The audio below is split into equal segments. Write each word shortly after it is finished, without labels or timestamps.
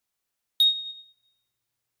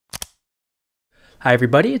Hi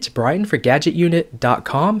everybody, it's Brian for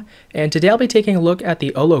GadgetUnit.com, and today I'll be taking a look at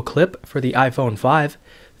the Olloclip for the iPhone 5.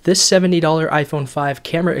 This $70 iPhone 5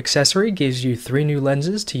 camera accessory gives you 3 new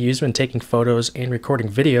lenses to use when taking photos and recording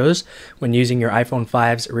videos when using your iPhone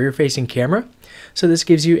 5's rear-facing camera. So this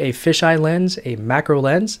gives you a fisheye lens, a macro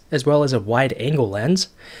lens, as well as a wide-angle lens.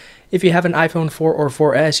 If you have an iPhone 4 or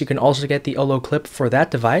 4S, you can also get the Olloclip for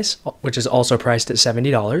that device, which is also priced at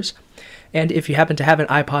 $70. And if you happen to have an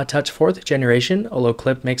iPod Touch 4th generation,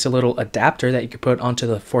 Olloclip makes a little adapter that you can put onto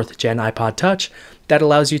the 4th gen iPod Touch that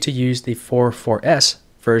allows you to use the 4S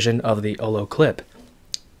version of the Olloclip.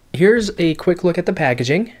 Here's a quick look at the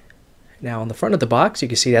packaging. Now on the front of the box, you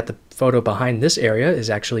can see that the photo behind this area is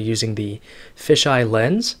actually using the fisheye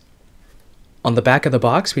lens. On the back of the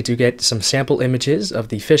box, we do get some sample images of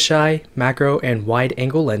the fisheye, macro, and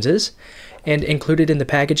wide-angle lenses. And included in the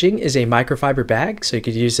packaging is a microfiber bag, so you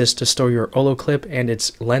could use this to store your Olloclip and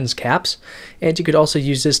its lens caps. And you could also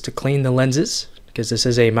use this to clean the lenses, because this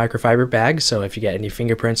is a microfiber bag, so if you get any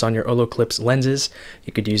fingerprints on your Olloclip's lenses,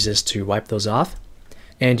 you could use this to wipe those off.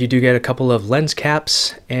 And you do get a couple of lens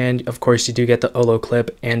caps, and of course you do get the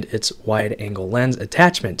Olloclip and its wide-angle lens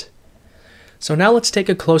attachment. So now let's take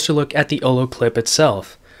a closer look at the Olloclip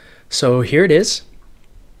itself. So here it is.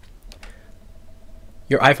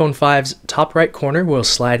 Your iPhone 5's top right corner will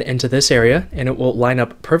slide into this area, and it will line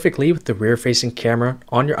up perfectly with the rear-facing camera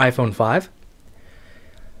on your iPhone 5.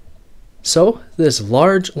 So this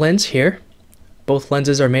large lens here, both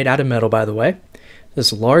lenses are made out of metal by the way.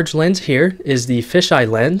 This large lens here is the fisheye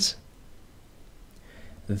lens.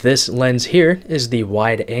 This lens here is the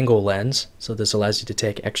wide-angle lens, so this allows you to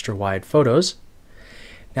take extra wide photos.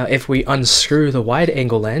 Now if we unscrew the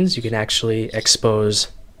wide-angle lens, you can actually expose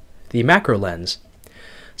the macro lens.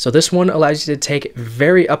 So this one allows you to take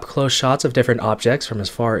very up-close shots of different objects from as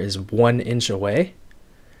far as 1 inch away.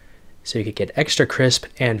 So you could get extra crisp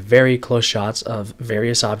and very close shots of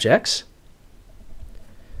various objects.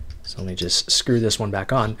 So let me just screw this one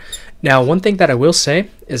back on. Now one thing that I will say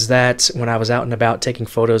is that when I was out and about taking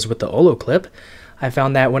photos with the Olloclip, I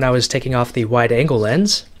found that when I was taking off the wide-angle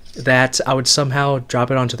lens, that I would somehow drop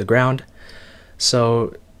it onto the ground.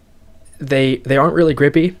 So they aren't really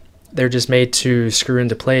grippy. They're just made to screw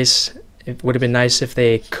into place. It would have been nice if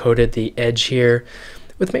they coated the edge here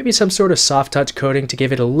with maybe some sort of soft touch coating to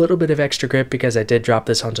give it a little bit of extra grip, because I did drop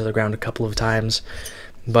this onto the ground a couple of times.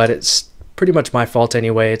 But it's pretty much my fault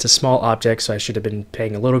anyway. It's a small object, so I should have been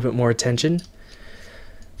paying a little bit more attention.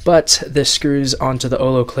 But this screws onto the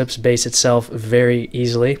Olloclip's base itself very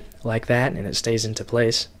easily, like that, and it stays into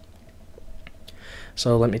place.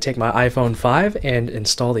 So let me take my iPhone 5 and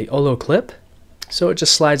install the Olloclip. So it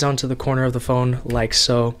just slides onto the corner of the phone like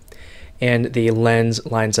so, and the lens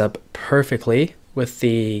lines up perfectly with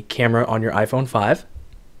the camera on your iPhone 5.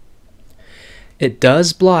 It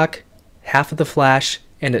does block half of the flash,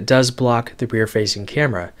 and it does block the rear-facing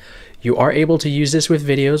camera. You are able to use this with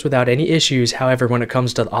videos without any issues. However, when it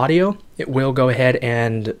comes to the audio, it will go ahead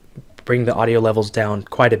and bring the audio levels down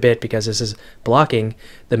quite a bit, because this is blocking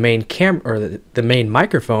the main camera, or the main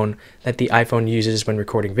microphone that the iPhone uses when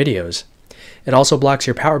recording videos. It also blocks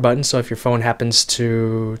your power button, so if your phone happens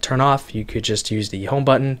to turn off, you could just use the home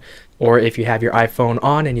button, or if you have your iPhone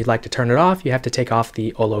on and you'd like to turn it off, you have to take off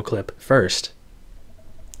the Olloclip first.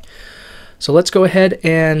 So let's go ahead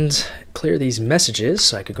and clear these messages,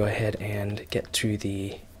 so I could go ahead and get to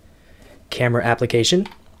the camera application.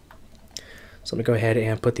 So let me go ahead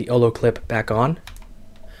and put the Olloclip back on.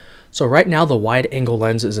 So right now the wide angle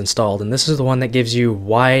lens is installed, and this is the one that gives you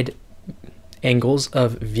wide angles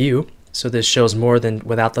of view. So this shows more than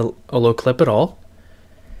without the Olloclip at all.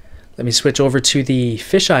 Let me switch over to the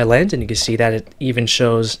fisheye lens, and you can see that it even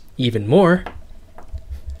shows even more,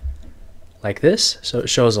 like this. So it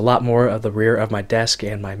shows a lot more of the rear of my desk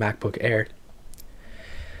and my MacBook Air.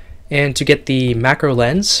 And to get the macro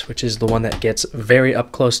lens, which is the one that gets very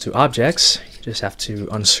up close to objects, you just have to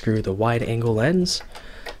unscrew the wide angle lens,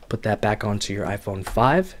 put that back onto your iPhone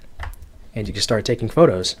 5, and you can start taking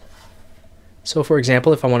photos. So for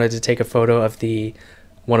example, if I wanted to take a photo of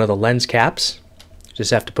one of the lens caps,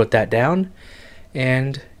 just have to put that down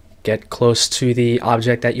and get close to the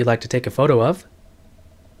object that you'd like to take a photo of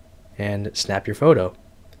and snap your photo.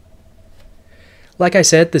 Like I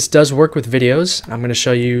said, this does work with videos. I'm going to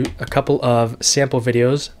show you a couple of sample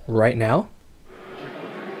videos right now.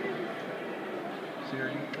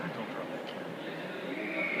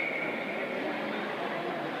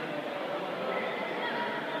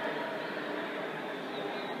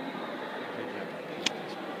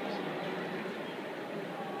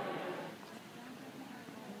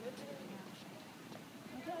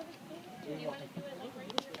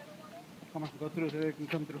 Come on, go through so they can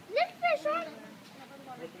come through.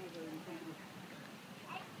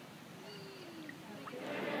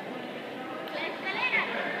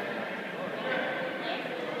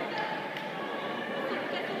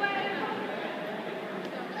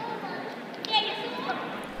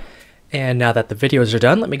 And now that the videos are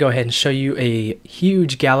done, let me go ahead and show you a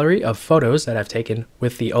huge gallery of photos that I've taken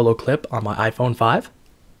with the Olloclip on my iPhone 5.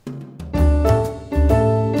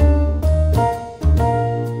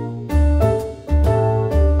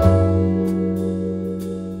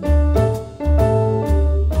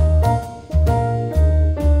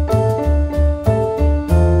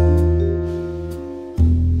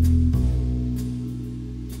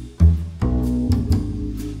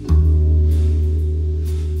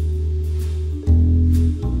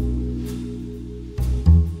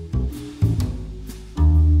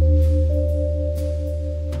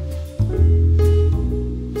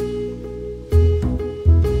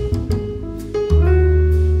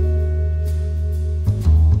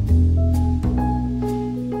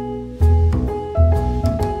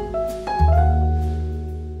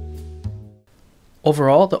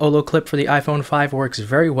 Overall, the Olloclip for the iPhone 5 works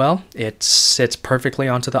very well. It sits perfectly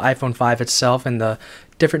onto the iPhone 5 itself, and the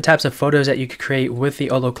different types of photos that you could create with the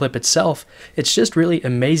Olloclip itself, it's just really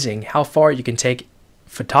amazing how far you can take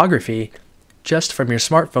photography just from your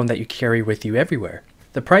smartphone that you carry with you everywhere.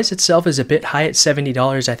 The price itself is a bit high at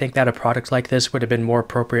 $70. I think that a product like this would have been more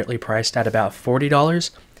appropriately priced at about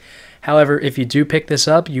 $40. However, if you do pick this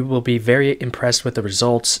up, you will be very impressed with the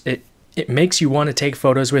results. It makes you want to take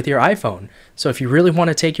photos with your iPhone. So if you really want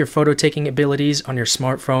to take your photo taking abilities on your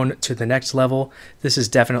smartphone to the next level, this is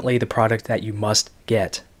definitely the product that you must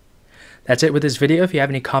get. That's it with this video. If you have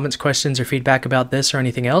any comments, questions, or feedback about this or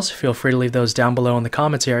anything else, feel free to leave those down below in the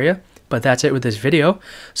comments area. But that's it with this video.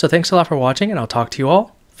 So thanks a lot for watching, and I'll talk to you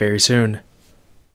all very soon.